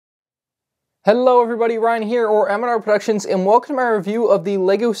Hello everybody, Ryan here, or MandRproductions, and welcome to my review of the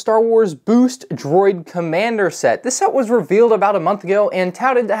LEGO Star Wars Boost Droid Commander set. This set was revealed about a month ago and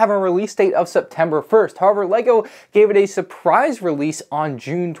touted to have a release date of September 1st. However, LEGO gave it a surprise release on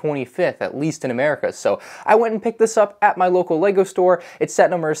June 25th, at least in America. So I went and picked this up at my local LEGO store. It's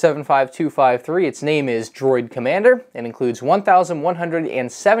set number 75253. Its name is Droid Commander. It includes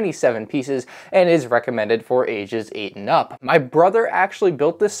 1,177 pieces and is recommended for ages 8 and up. My brother actually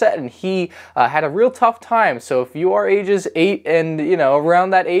built this set and he had a real tough time, so if you are ages 8 and,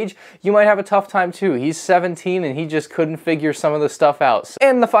 around that age, you might have a tough time too. He's 17 and he just couldn't figure some of the stuff out.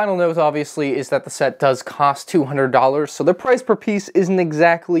 And the final note, obviously, is that the set does cost $200, so the price per piece isn't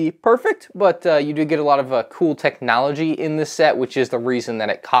exactly perfect, but you do get a lot of cool technology in this set, which is the reason that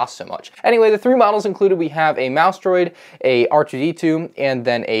it costs so much. Anyway, the 3 models included, we have a mouse droid, a R2-D2, and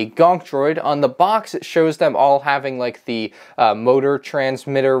then a gonk droid. On the box, it shows them all having like the motor,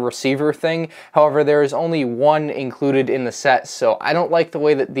 transmitter, receiver thing. However, there is only one included in the set, so I don't like the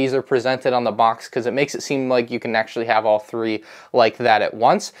way that these are presented on the box because it makes it seem like you can actually have all 3 like that at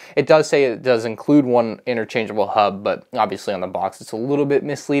once. It does say it does include one interchangeable hub, but obviously on the box it's a little bit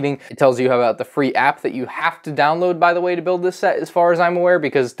misleading. It tells you about the free app that you have to download, by the way, to build this set, as far as I'm aware,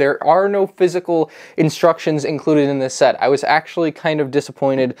 because there are no physical instructions included in this set. I was actually kind of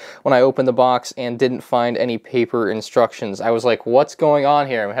disappointed when I opened the box and didn't find any paper instructions. I was like, what's going on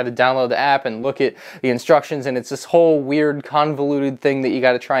here? I had to download the app and look at the instructions, and it's this whole weird convoluted thing that you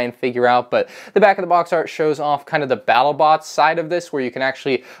got to try and figure out. But the back of the box art shows off kind of the BattleBots side of this, where you can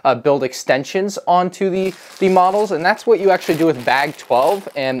actually build extensions onto the models, and that's what you actually do with bag 12.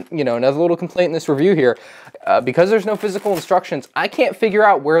 And another little complaint in this review here, because there's no physical instructions, I can't figure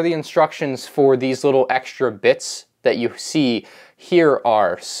out where the instructions for these little extra bits that you see here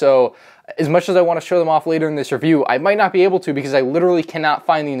are. So as much as I want to show them off later in this review, I might not be able to because I literally cannot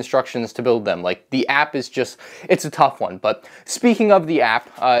find the instructions to build them. Like, the app is just, it's a tough one. But speaking of the app,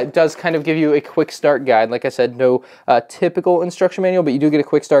 it does kind of give you a quick start guide. Like I said, no typical instruction manual, but you do get a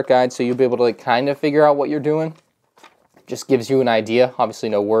quick start guide, so you'll be able to kind of figure out what you're doing. Just gives you an idea. Obviously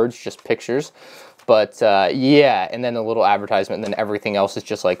no words, just pictures. But yeah, and then a little advertisement, and then everything else is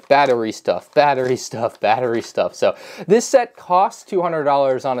just like battery stuff, battery stuff, battery stuff. So this set costs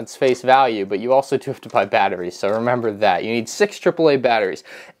 $200 on its face value, but you also do have to buy batteries, so remember that. You need 6 AAA batteries.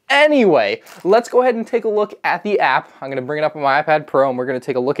 Anyway, let's go ahead and take a look at the app. I'm going to bring it up on my iPad Pro, and we're going to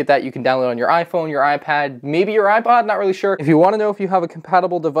take a look at that. You can download on your iPhone, your iPad, maybe your iPod, not really sure. If you want to know if you have a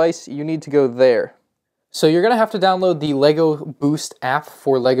compatible device, you need to go there. So you're going to have to download the LEGO Boost app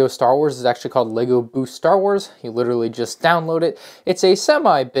for LEGO Star Wars. It's actually called LEGO Boost Star Wars. You literally just download it. It's a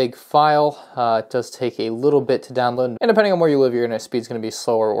semi-big file. It does take a little bit to download. And depending on where you live, your internet speed's going to be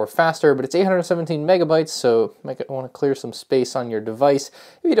slower or faster, but it's 817 megabytes, so you might want to clear some space on your device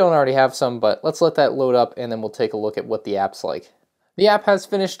if you don't already have some, but let's let that load up and then we'll take a look at what the app's like. The app has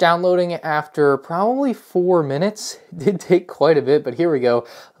finished downloading after probably 4 minutes. It did take quite a bit, but here we go.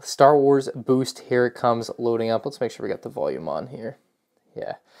 Star Wars Boost, here it comes loading up. Let's make sure we got the volume on here.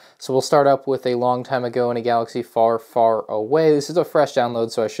 Yeah. So we'll start up with a long time ago in a galaxy far, far away. This is a fresh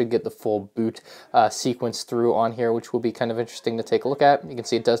download, so I should get the full boot sequence through on here, which will be kind of interesting to take a look at. You can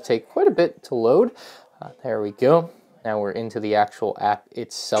see it does take quite a bit to load. There we go. Now we're into the actual app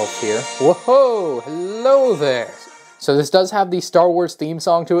itself here. Whoa! Hello there! So this does have the Star Wars theme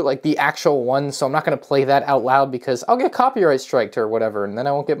song to it, like the actual one, so I'm not going to play that out loud because I'll get copyright striked or whatever, and then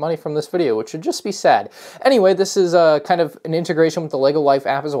I won't get money from this video, which would just be sad. Anyway, this is kind of an integration with the LEGO Life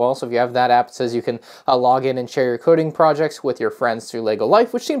app as well, so if you have that app, it says you can log in and share your coding projects with your friends through LEGO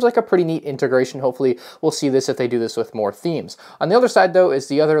Life, which seems like a pretty neat integration. Hopefully we'll see this if they do this with more themes. On the other side, though, is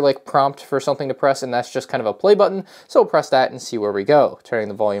the other like prompt for something to press, and that's just kind of a play button, so we'll press that and see where we go. Turning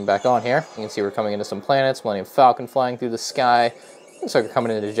the volume back on here, you can see we're coming into some planets, Millennium Falcon flying through the sky. Looks like we're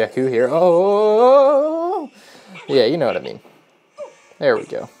coming into Jakku here. Oh, yeah, you know what I mean. There we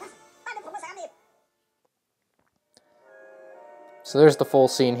go. So there's the full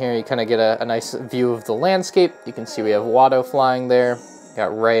scene here. You kind of get a nice view of the landscape. You can see we have Watto flying there.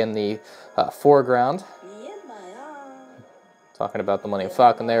 Got Rey in the foreground. Talking about the Millennium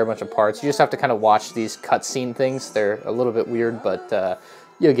Falcon there, a bunch of parts. You just have to kind of watch these cutscene things. They're a little bit weird, but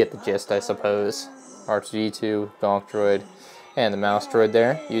you'll get the gist, I suppose. R2-D2, gonk droid, and the mouse droid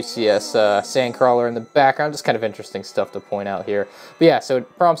there. UCS sandcrawler in the background. Just kind of interesting stuff to point out here. But yeah, so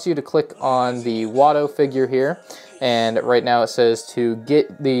it prompts you to click on the Watto figure here. And right now it says to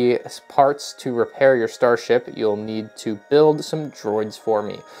get the parts to repair your starship, you'll need to build some droids for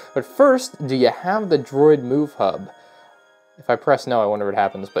me. But first, do you have the droid move hub? If I press no, I wonder what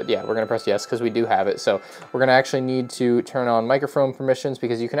happens, but yeah, we're gonna press yes because we do have it. So we're gonna actually need to turn on microphone permissions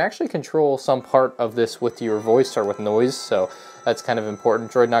because you can actually control some part of this with your voice or with noise, so that's kind of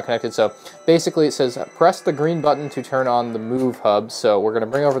important. Droid not connected. So basically it says press the green button to turn on the move hub. So we're gonna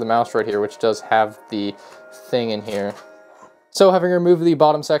bring over the mouse right here, which does have the thing in here. So having removed the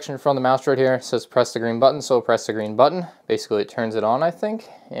bottom section from the mouse right here, it says press the green button, so press the green button. Basically it turns it on, I think,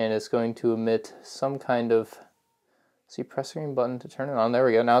 and it's going to emit some kind of, see, press the green button to turn it on. There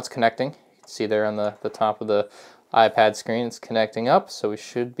we go, now it's connecting. You can see there on the top of the iPad screen, it's connecting up, so we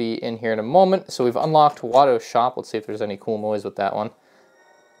should be in here in a moment. So we've unlocked Watto Shop. Let's see if there's any cool noise with that one.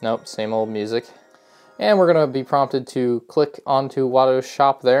 Nope, same old music. And we're gonna be prompted to click onto Watto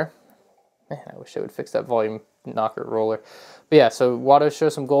Shop there. Man, I wish I would fix that volume knocker roller. But yeah, so Watto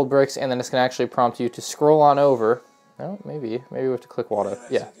shows some gold bricks, and then it's gonna actually prompt you to scroll on over. No, maybe we have to click Watto.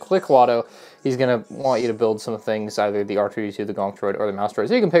 Yeah, click Watto. He's gonna want you to build some things, either the R2-D2, the Gonk Droid, or the Mouse Droid.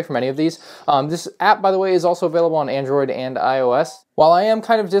 So you can pick from any of these. This app, by the way, is also available on Android and iOS. While I am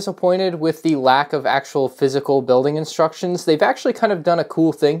kind of disappointed with the lack of actual physical building instructions, they've actually kind of done a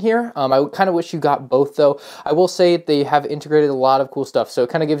cool thing here. I kind of wish you got both, though. I will say they have integrated a lot of cool stuff. So it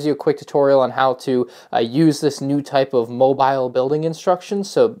kind of gives you a quick tutorial on how to use this new type of mobile building instructions.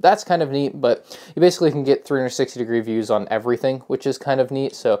 So that's kind of neat, but you basically can get 360-degree views on everything, which is kind of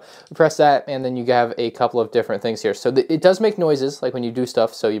neat. So press that, and then you have a couple of different things here. So it does make noises, like when you do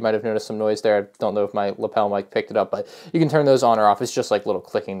stuff, so you might have noticed some noise there. I don't know if my lapel mic picked it up, but you can turn those on or off. It's just like little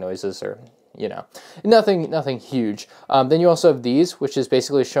clicking noises, or, you know, nothing huge. Then you also have these, which is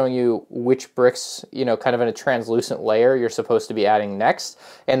basically showing you which bricks, you know, kind of in a translucent layer you're supposed to be adding next.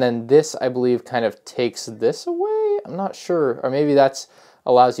 And then this, I believe, kind of takes this away. I'm not sure, or maybe that's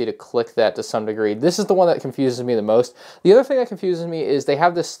allows you to click that to some degree. This is the one that confuses me the most. The other thing that confuses me is they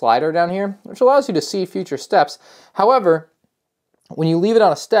have this slider down here, which allows you to see future steps. However, when you leave it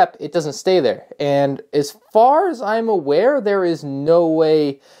on a step, it doesn't stay there. And as far as I'm aware, there is no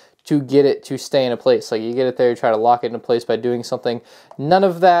way to get it to stay in a place. Like, you get it there, you try to lock it in place by doing something. None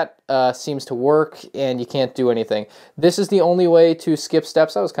of that seems to work, and you can't do anything. This is the only way to skip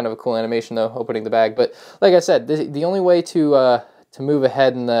steps. That was kind of a cool animation, though, opening the bag. But like I said, the only way to move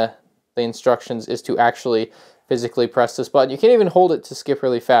ahead in the instructions is to actually physically press this button. You can't even hold it to skip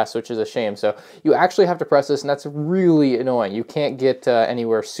really fast, which is a shame. So you actually have to press this, and that's really annoying. You can't get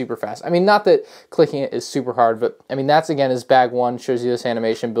anywhere super fast. I mean, not that clicking it is super hard, but I mean, that's, again, is bag one, shows you this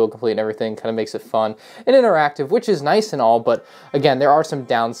animation, build complete and everything, kind of makes it fun and interactive, which is nice and all, but again, there are some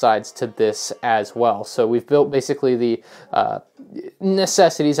downsides to this as well. So we've built basically the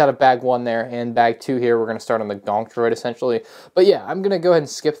necessities out of bag one there, and bag two here, we're going to start on the Gonk Droid essentially. But yeah, I'm going to go ahead and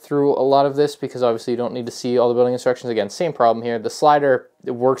skip through a lot of this because obviously you don't need to see all the building instructions. Again, same problem here. The slider,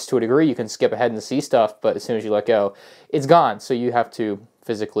 it works to a degree. You can skip ahead and see stuff, but as soon as you let go, it's gone. So you have to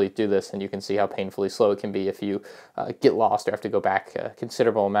physically do this, and you can see how painfully slow it can be if you get lost or have to go back a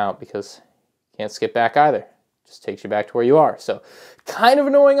considerable amount, because you can't skip back either. It just takes you back to where you are. So kind of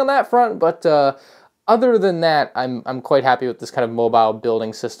annoying on that front, but other than that, I'm quite happy with this kind of mobile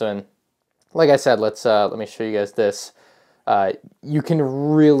building system. And like I said, let me show you guys this. You can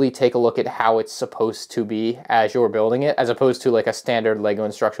really take a look at how it's supposed to be as you're building it, as opposed to like a standard Lego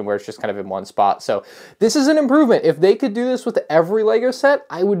instruction where it's just kind of in one spot. So this is an improvement. If they could do this with every Lego set,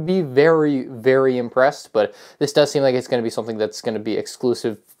 I would be very, very impressed. But this does seem like it's going to be something that's going to be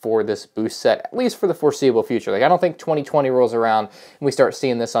exclusive for this boost set, at least for the foreseeable future. Like, I don't think 2020 rolls around and we start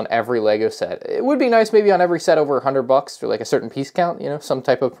seeing this on every Lego set. It would be nice maybe on every set over $100 for like a certain piece count, you know, some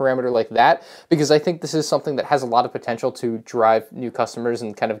type of parameter like that, because I think this is something that has a lot of potential to drive new customers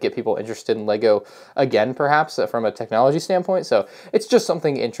and kind of get people interested in Lego again, perhaps, from a technology standpoint. So it's just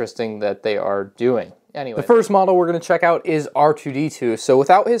something interesting that they are doing. Anyway, the first model we're going to check out is R2-D2. So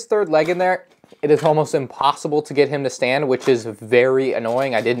without his third leg in there, it is almost impossible to get him to stand, which is very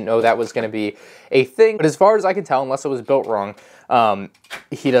annoying. I didn't know that was going to be a thing, but as far as I can tell, unless it was built wrong,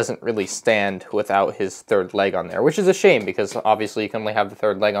 he doesn't really stand without his third leg on there, which is a shame because obviously you can only have the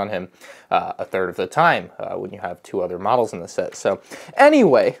third leg on him a third of the time when you have two other models in the set. So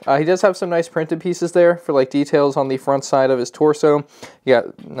anyway, he does have some nice printed pieces there for like details on the front side of his torso. You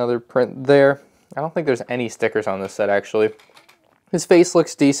got another print there. I don't think there's any stickers on this set, actually. His face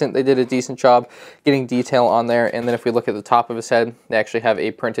looks decent. They did a decent job getting detail on there. And then if we look at the top of his head, they actually have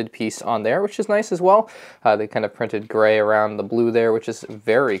a printed piece on there, which is nice as well. They kind of printed gray around the blue there, which is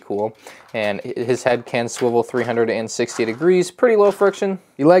very cool. And his head can swivel 360 degrees, pretty low friction.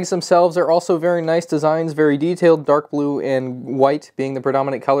 The legs themselves are also very nice designs, very detailed, dark blue and white being the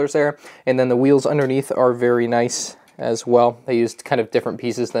predominant colors there. And then the wheels underneath are very nice as well. They used kind of different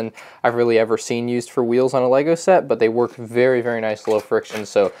pieces than I've really ever seen used for wheels on a Lego set, but they work very, very nice, low friction,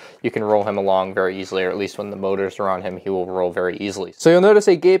 so you can roll him along very easily, or at least when the motors are on him, he will roll very easily. So you'll notice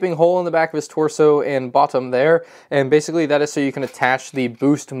a gaping hole in the back of his torso and bottom there, and basically that is so you can attach the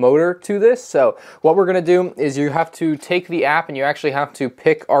boost motor to this. So what we're gonna do is you have to take the app and you actually have to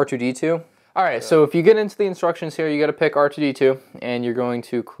pick R2-D2. All right, so if you get into the instructions here, you gotta pick R2-D2, and you're going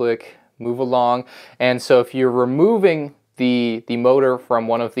to click move along. And so if you're removing the motor from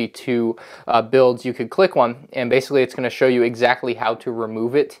one of the two builds, you could click one, and basically it's gonna show you exactly how to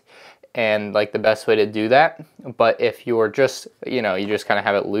remove it and like the best way to do that. But if you're just, you know, you just kind of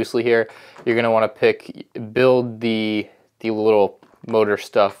have it loosely here, you're gonna wanna build the little motor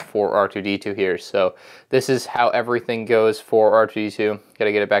stuff for R2-D2 here. So this is how everything goes for R2-D2.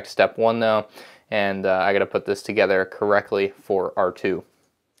 Gotta get it back to step 1 though, and I gotta put this together correctly for R2.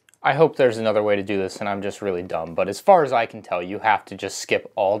 I hope there's another way to do this and I'm just really dumb, but as far as I can tell, you have to just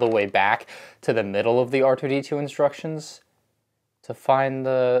skip all the way back to the middle of the R2-D2 instructions to find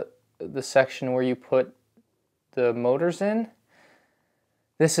the section where you put the motors in.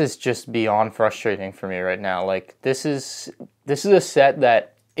 This is just beyond frustrating for me right now. Like, this is a set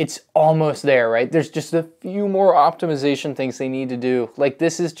that it's almost there, right? There's just a few more optimization things they need to do. Like,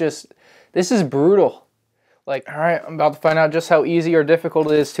 this is brutal. Like, all right, I'm about to find out just how easy or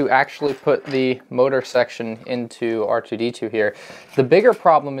difficult it is to actually put the motor section into R2-D2 here. The bigger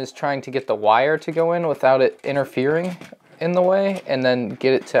problem is trying to get the wire to go in without it interfering in the way, and then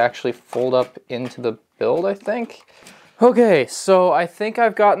get it to actually fold up into the build, I think. Okay, so I think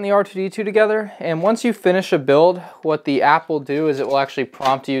I've gotten the R2-D2 together, and once you finish a build, what the app will do is it will actually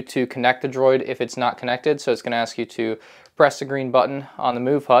prompt you to connect the droid if it's not connected. So it's going to ask you to press the green button on the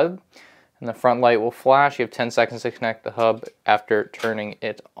move hub, and the front light will flash. You have 10 seconds to connect the hub after turning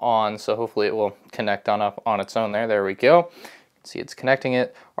it on, so hopefully it will connect up on its own there. There we go. You can see it's connecting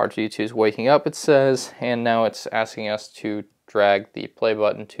it. R2-D2 is waking up, it says, and now it's asking us to drag the play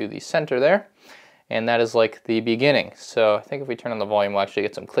button to the center there. And that is like the beginning. So I think if we turn on the volume, we'll actually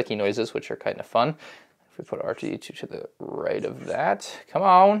get some clicky noises, which are kind of fun. If we put R2-D2 to the right of that, come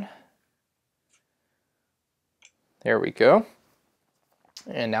on. There we go.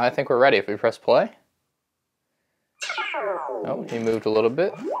 And now I think we're ready. If we press play. Oh, he moved a little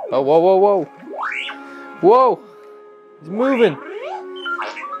bit. Oh, whoa, whoa, whoa. Whoa, he's moving.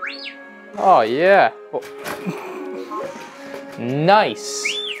 Oh, yeah. Oh. Nice.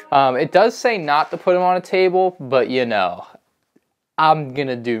 It does say not to put them on a table, but you know, I'm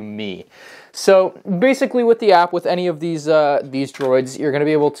gonna do me. So basically with the app, with any of these droids, you're gonna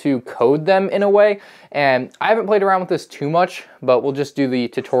be able to code them in a way. And I haven't played around with this too much, but we'll just do the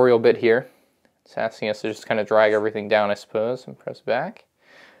tutorial bit here. It's asking us to just kind of drag everything down, I suppose, and press back.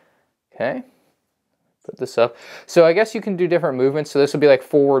 Okay, put this up. So I guess you can do different movements. So this would be like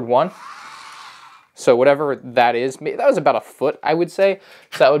forward 1. So whatever that is, that was about a foot, I would say.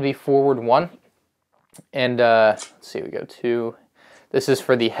 So that would be forward 1. And let's see, we go to, this is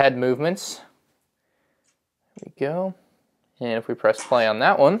for the head movements. There we go. And if we press play on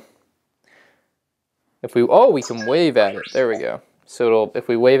that one, we can wave at it. There we go. So if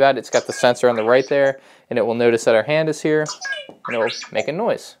we wave at it, it's got the sensor on the right there, and it will notice that our hand is here, and it will make a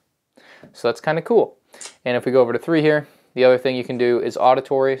noise. So that's kind of cool. And if we go over to 3 here, the other thing you can do is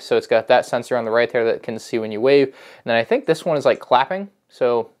auditory. So it's got that sensor on the right there that can see when you wave. And then I think this one is like clapping.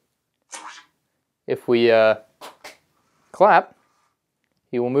 So if we clap,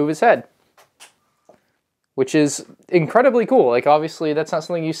 he will move his head, which is incredibly cool. Like, obviously that's not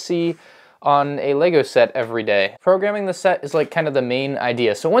something you see on a Lego set every day. Programming the set is like kind of the main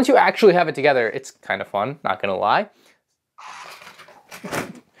idea. So once you actually have it together, it's kind of fun, not gonna lie.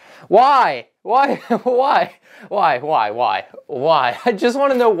 Why? Why? Why? Why? I just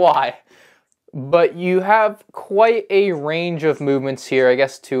want to know why. But you have quite a range of movements here, I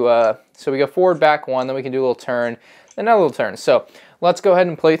guess, to, so we go forward, back 1, then we can do a little turn, then another little turn. So let's go ahead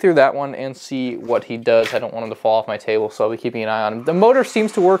and play through that one and see what he does. I don't want him to fall off my table, so I'll be keeping an eye on him. The motor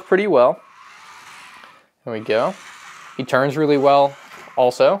seems to work pretty well. There we go. He turns really well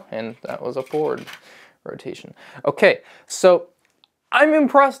also, and that was a forward rotation. Okay, so I'm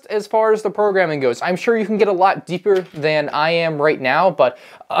impressed as far as the programming goes. I'm sure you can get a lot deeper than I am right now, but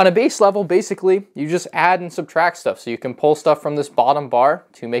on a base level, basically, you just add and subtract stuff. So you can pull stuff from this bottom bar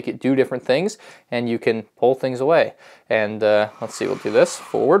to make it do different things, and you can pull things away. And let's see, we'll do this,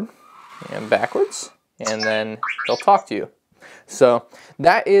 forward and backwards, and then they'll talk to you. So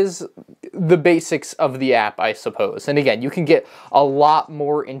that is the basics of the app, I suppose. And again, you can get a lot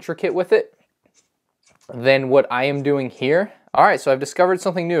more intricate with it than what I am doing here. All right, so I've discovered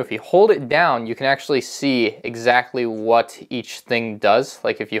something new. If you hold it down, you can actually see exactly what each thing does.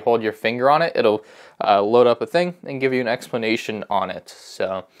 Like if you hold your finger on it, it'll load up a thing and give you an explanation on it.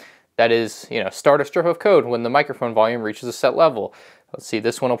 So that is, you know, start a strip of code when the microphone volume reaches a set level. Let's see,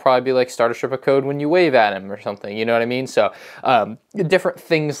 this one will probably be like start a strip of code when you wave at him or something, you know what I mean? So different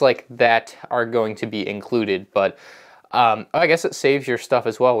things like that are going to be included, but I guess it saves your stuff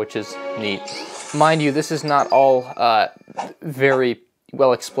as well, which is neat. Mind you, this is not all very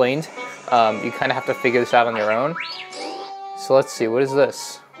well explained. You kind of have to figure this out on your own. So let's see, what is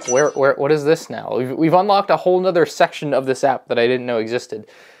this? What is this now? We've unlocked a whole nother section of this app that I didn't know existed.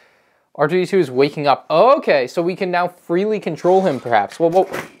 R2-D2 is waking up. Oh, okay, so we can now freely control him, perhaps. Well,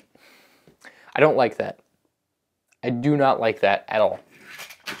 I don't like that. I do not like that at all.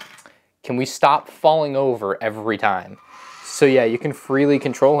 Can we stop falling over every time? So yeah, you can freely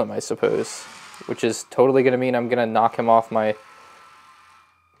control him, I suppose. Which is totally going to mean I'm going to knock him off my...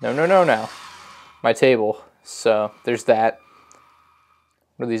 No. My table. So there's that.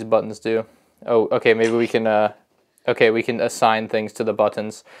 What do these buttons do? Oh, okay, maybe we can... okay, we can assign things to the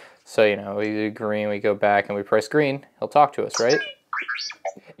buttons. So, you know, we do green, we go back, and we press green. He'll talk to us, right?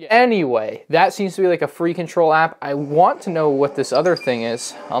 Anyway, that seems to be like a free control app. I want to know what this other thing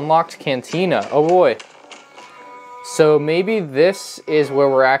is. Unlocked Cantina. Oh boy. So maybe this is where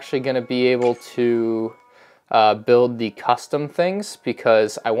we're actually going to be able to build the custom things,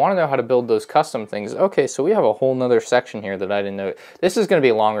 because I want to know how to build those custom things. Okay, so we have a whole nother section here that I didn't know. This is going to be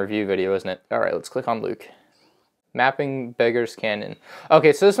a long review video, isn't it? All right, let's click on Luke. Mapping Beggar's Canyon.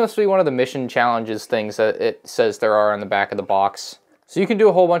 Okay, so this must be one of the mission challenges things that it says there are on the back of the box. So you can do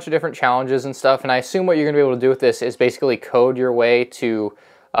a whole bunch of different challenges and stuff, and I assume what you're going to be able to do with this is basically code your way to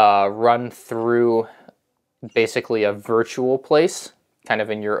run through basically a virtual place, kind of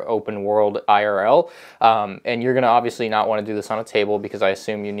in your open world IRL. And you're going to obviously not want to do this on a table, because I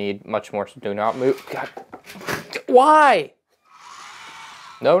assume you need much more. So do not move. God. Why?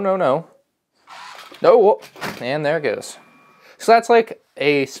 No. No, and there it goes. So that's like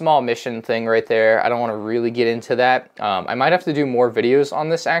a small mission thing right there. I don't want to really get into that. I might have to do more videos on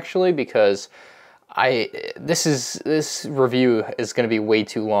this actually, because this review is going to be way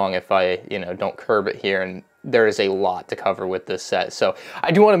too long if I, you know, don't curb it here, and there is a lot to cover with this set. So I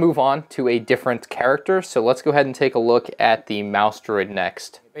do want to move on to a different character. So let's go ahead and take a look at the mouse droid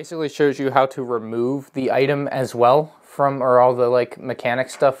next. It basically shows you how to remove the item as well from, or all the like mechanic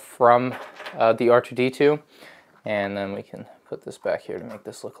stuff from the R2-D2. And then we can put this back here to make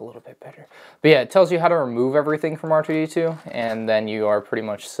this look a little bit better. But yeah, it tells you how to remove everything from R2-D2, and then you are pretty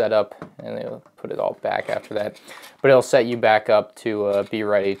much set up, and it'll put it all back after that. But it'll set you back up to be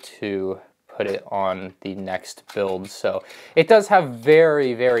ready to put it on the next build. So it does have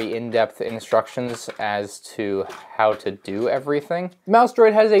very, very in-depth instructions as to how to do everything. Mouse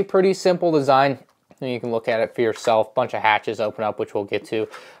droid has a pretty simple design. You can look at it for yourself. Bunch of hatches open up, which we'll get to.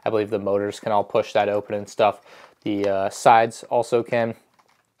 I believe the motors can all push that open and stuff. The sides also can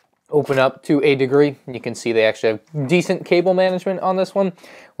open up to a degree. You can see they actually have decent cable management on this one,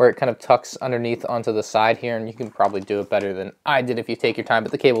 where it kind of tucks underneath onto the side here, and you can probably do it better than I did if you take your time,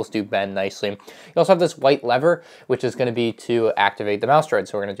 but the cables do bend nicely. You also have this white lever, which is going to be to activate the mouse droid,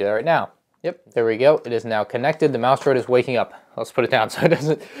 so we're going to do that right now. Yep, there we go. It is now connected. The mouse droid is waking up. Let's put it down so it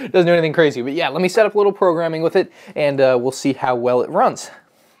doesn't do anything crazy. But yeah, let me set up a little programming with it, and we'll see how well it runs.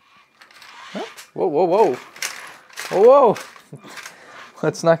 Whoa.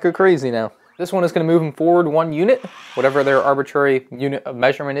 Let's not go crazy now. This one is going to move him forward 1 unit, whatever their arbitrary unit of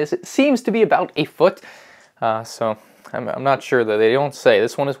measurement is. It seems to be about 1 foot. So I'm not sure, though. They don't say.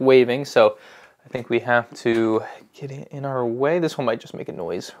 This one is waving, so I think we have to get it in our way. This one might just make a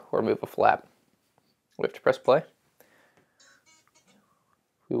noise or move a flap. We have to press play.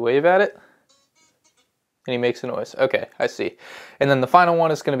 We wave at it, and he makes a noise. Okay, I see. And then the final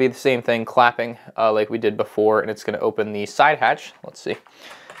one is going to be the same thing, clapping like we did before, and it's going to open the side hatch. Let's see.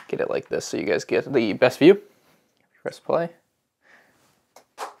 Get it like this so you guys get the best view. Press play.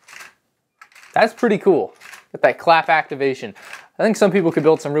 That's pretty cool. Get that clap activation. I think some people could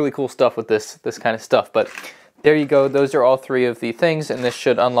build some really cool stuff with this kind of stuff, but there you go. Those are all 3 of the things, and this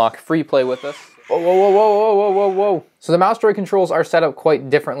should unlock free play with us. Whoa. So the mouse droid controls are set up quite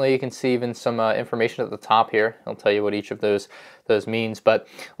differently. You can see even some information at the top here. I'll tell you what each of those means, but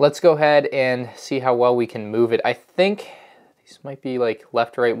let's go ahead and see how well we can move it. I think these might be like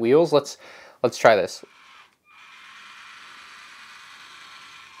left or right wheels. Let's try this.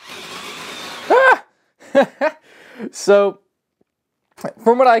 So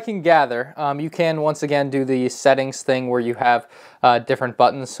from what I can gather, you can once again do the settings thing where you have different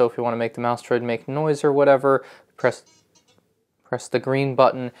buttons. So if you want to make the mouse droid make noise or whatever, press Press the green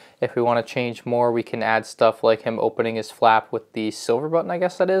button. If we want to change more, we can add stuff like him opening his flap with the silver button, I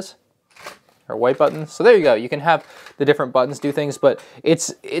guess that is, or white button. So there you go. You can have the different buttons do things, but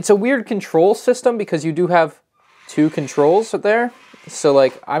it's a weird control system because you do have 2 controls there. So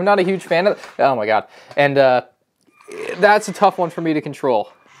like, I'm not a huge fan of it. Oh my god. And that's a tough one for me to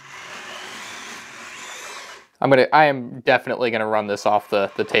control. I am definitely gonna run this off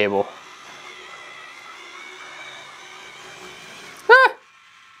the table.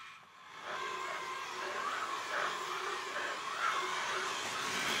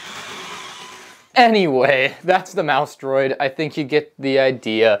 Anyway, that's the mouse droid. I think you get the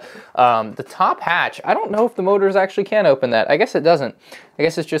idea. The top hatch, I don't know if the motors actually can open that. I guess it doesn't. I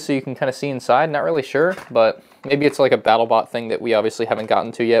guess it's just so you can kind of see inside. Not really sure, but maybe it's like a BattleBot thing that we obviously haven't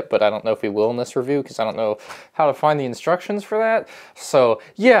gotten to yet, but I don't know if we will in this review because I don't know how to find the instructions for that. So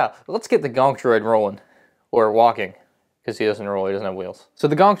yeah, let's get the Gonk droid rolling, or walking. Because he doesn't roll, he doesn't have wheels. So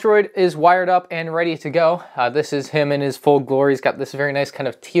the Gonk droid is wired up and ready to go. This is him in his full glory. He's got this very nice kind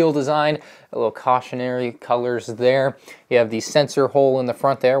of teal design, a little cautionary colors there. You have the sensor hole in the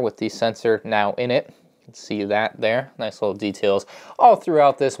front there with the sensor now in it. You can see that there. Nice little details all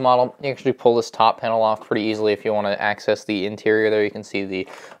throughout this model. You actually pull this top panel off pretty easily if you want to access the interior there. You can see the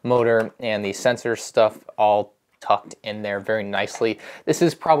motor and the sensor stuff all tucked in there very nicely. This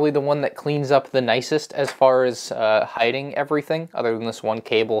is probably the one that cleans up the nicest as far as hiding everything, other than this one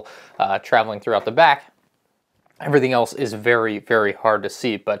cable traveling throughout the back. Everything else is very, very hard to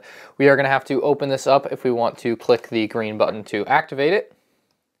see, but we are going to have to open this up if we want to click the green button to activate it.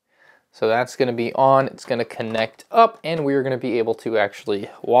 So that's going to be on, it's going to connect up, and we're going to be able to actually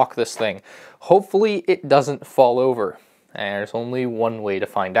walk this thing. Hopefully it doesn't fall over, and there's only one way to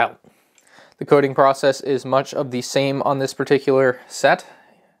find out. The coding process is much of the same on this particular set,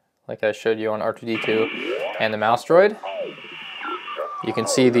 like I showed you on R2-D2 and the mouse droid. You can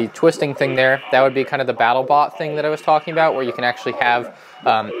see the twisting thing there. That would be kind of the BattleBot thing that I was talking about, where you can actually have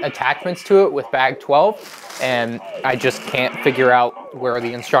attachments to it with bag 12, and I just can't figure out where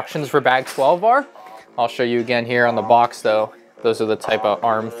the instructions for bag 12 are. I'll show you again here on the box though. Those are the type of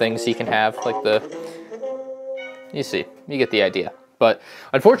arm things you can have, like you see, you get the idea. But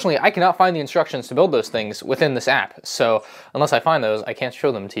unfortunately, I cannot find the instructions to build those things within this app. So unless I find those, I can't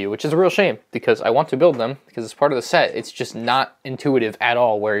show them to you, which is a real shame because I want to build them because it's part of the set. It's just not intuitive at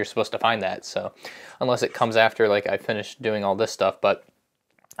all where you're supposed to find that. So unless it comes after like I finished doing all this stuff, but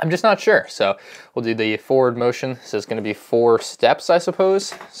I'm just not sure. So we'll do the forward motion. This is going to be 4 steps, I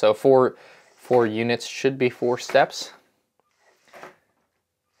suppose. So four units should be 4 steps.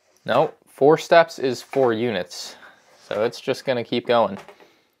 No, 4 steps is 4 units. So it's just going to keep going.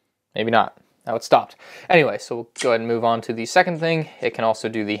 Maybe not. Now it stopped. Anyway, so we'll go ahead and move on to the second thing. It can also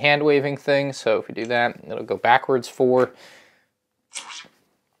do the hand waving thing. So if we do that, it'll go backwards 4.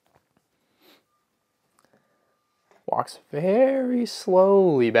 Walks very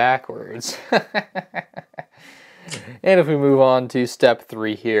slowly backwards. And if we move on to step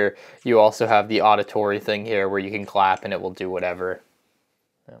 3 here, you also have the auditory thing here where you can clap and it will do whatever.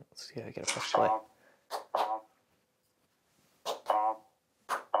 Let's see if I get a press play.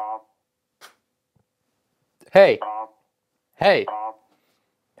 Hey, hey,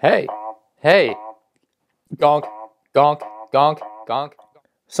 hey, hey, gonk, gonk, gonk, gonk.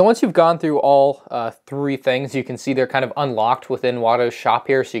 So once you've gone through all 3 things, you can see they're kind of unlocked within Watto's shop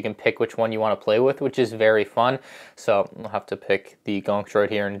here, so you can pick which one you want to play with, which is very fun. So I'll have to pick the Gonk droid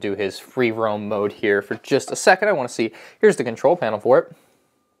here and do his free roam mode here for just a second. I want to see, here's the control panel for it.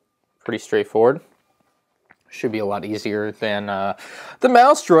 Pretty straightforward. Should be a lot easier than the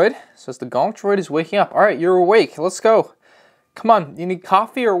mouse droid. Says the Gonk droid is waking up. All right, you're awake. Let's go. Come on, you need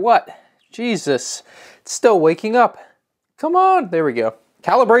coffee or what? Jesus, it's still waking up. Come on, there we go.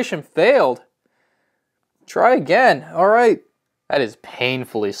 Calibration failed. Try again. All right. That is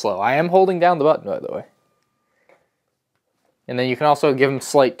painfully slow. I am holding down the button, by the way. And then you can also give him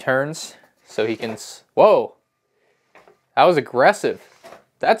slight turns so he can... Whoa. That was aggressive.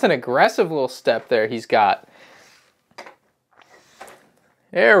 That's an aggressive little step there he's got.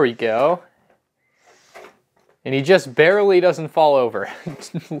 There we go. And he just barely doesn't fall over.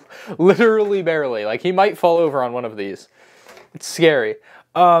 Literally barely. Like, he might fall over on one of these. It's scary.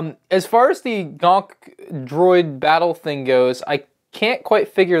 As far as the Gonk droid battle thing goes, I can't quite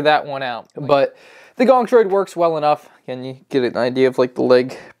figure that one out. But the Gonk droid works well enough. Can you get an idea of like the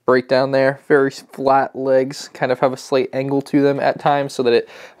leg breakdown there? Very flat legs, kind of have a slight angle to them at times so that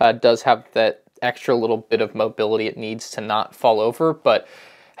it does have that extra little bit of mobility it needs to not fall over. But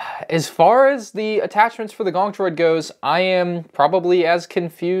As far as the attachments for the Gonk Droid goes, I am probably as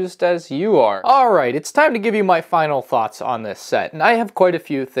confused as you are. Alright, it's time to give you my final thoughts on this set, and I have quite a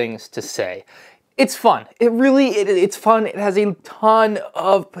few things to say. It's fun. It's fun. It has a ton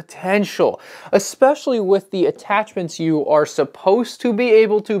of potential, especially with the attachments you are supposed to be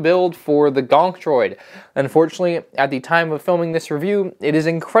able to build for the Gonk Droid. Unfortunately, at the time of filming this review, it is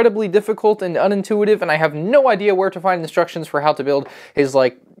incredibly difficult and unintuitive, and I have no idea where to find instructions for how to build his,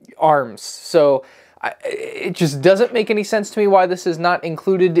 arms. So it just doesn't make any sense to me why this is not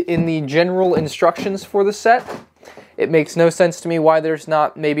included in the general instructions for the set. It makes no sense to me why there's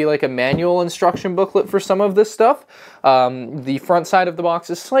not maybe like a manual instruction booklet for some of this stuff. The front side of the box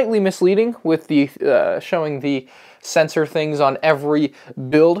is slightly misleading with the showing the sensor things on every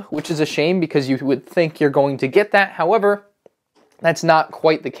build, which is a shame because you would think you're going to get that. However, that's not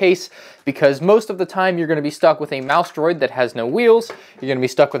quite the case, because most of the time you're going to be stuck with a mouse droid that has no wheels. You're going to be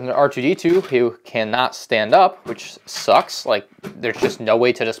stuck with an R2-D2 who cannot stand up, which sucks. Like, there's just no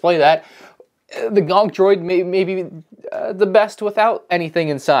way to display that. The Gonk Droid may be the best without anything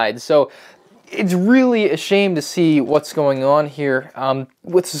inside. So it's really a shame to see what's going on here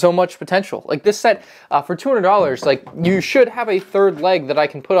with so much potential. Like this set, for $200, like you should have a third leg that I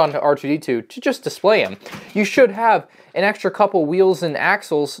can put onto R2-D2 to just display him. You should have an extra couple wheels and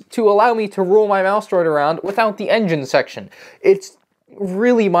axles to allow me to roll my mouse droid around without the engine section. It's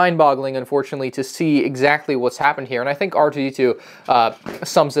really mind-boggling, unfortunately, to see exactly what's happened here, and I think R2-D2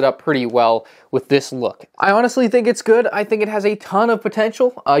 sums it up pretty well with this look. I honestly think it's good. I think it has a ton of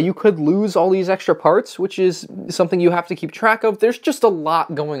potential. You could lose all these extra parts, which is something you have to keep track of. There's just a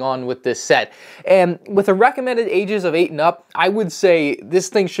lot going on with this set, and with the recommended ages of 8 and up, I would say this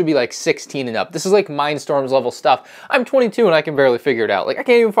thing should be like 16 and up. This is like Mindstorms level stuff. I'm 22 and I can barely figure it out. Like, I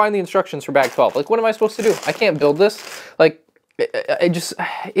can't even find the instructions for bag 12. Like, what am I supposed to do? I can't build this. Like,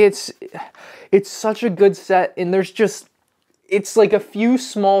 it's such a good set, and it's like a few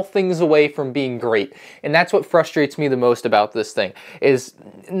small things away from being great, and that's what frustrates me the most about this thing, is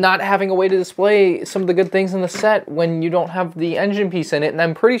not having a way to display some of the good things in the set when you don't have the engine piece in it. And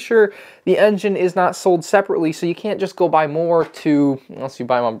I'm pretty sure the engine is not sold separately, so you can't just go buy more unless you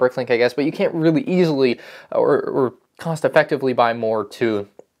buy them on Bricklink, I guess, but you can't really easily or cost effectively buy more to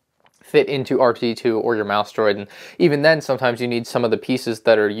fit into R2-D2 or your mouse droid, and even then sometimes you need some of the pieces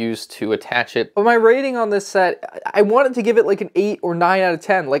that are used to attach it. But my rating on this set, I wanted to give it like an 8 or 9 out of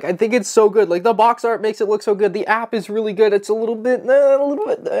 10. Like, I think it's so good. Like, the box art makes it look so good. The app is really good. It's a little bit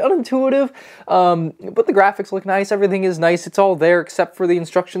unintuitive, but the graphics look nice. Everything is nice. It's all there except for the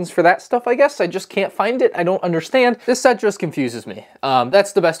instructions for that stuff, I guess. I just can't find it. I don't understand. This set just confuses me.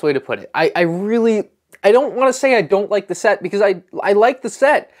 That's the best way to put it. I don't want to say I don't like the set, because I like the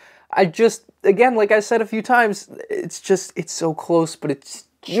set. I just, again, like I said a few times, it's so close, but it's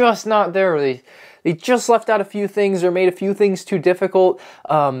just not there. They just left out a few things or made a few things too difficult.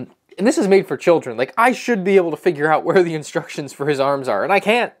 And this is made for children. Like, I should be able to figure out where the instructions for his arms are, and I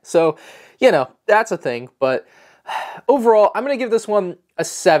can't. So, you know, that's a thing. But overall, I'm going to give this one a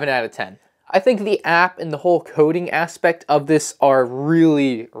 7 out of 10. I think the app and the whole coding aspect of this are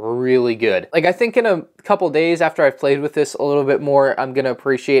really, really good. Like, I think in a couple days after I've played with this a little bit more, I'm going to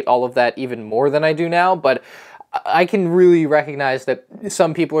appreciate all of that even more than I do now, but I can really recognize that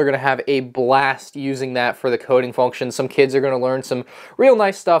some people are going to have a blast using that for the coding function. Some kids are going to learn some real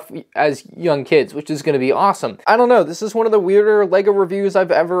nice stuff as young kids, which is going to be awesome. I don't know, this is one of the weirder LEGO reviews I've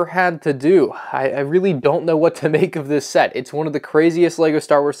ever had to do. I really don't know what to make of this set. It's one of the craziest LEGO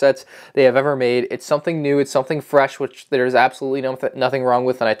Star Wars sets they have ever made. It's something new, it's something fresh, which there's absolutely nothing wrong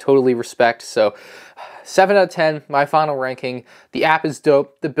with, and I totally respect. So 7 out of 10, my final ranking. The app is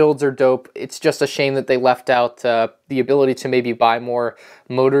dope, the builds are dope. It's just a shame that they left out the ability to maybe buy more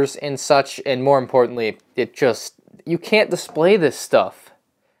motors and such, and more importantly, you can't display this stuff.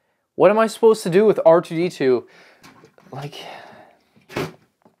 What am I supposed to do with R2-D2? Like,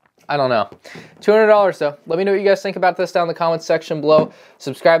 I don't know. $200 though. Let me know what you guys think about this down in the comments section below.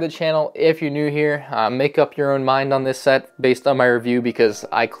 Subscribe to the channel if you're new here. Make up your own mind on this set based on my review, because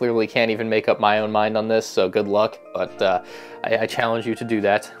I clearly can't even make up my own mind on this, so good luck. But I challenge you to do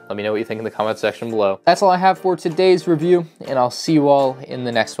that. Let me know what you think in the comments section below. That's all I have for today's review, and I'll see you all in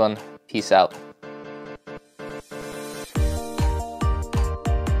the next one. Peace out.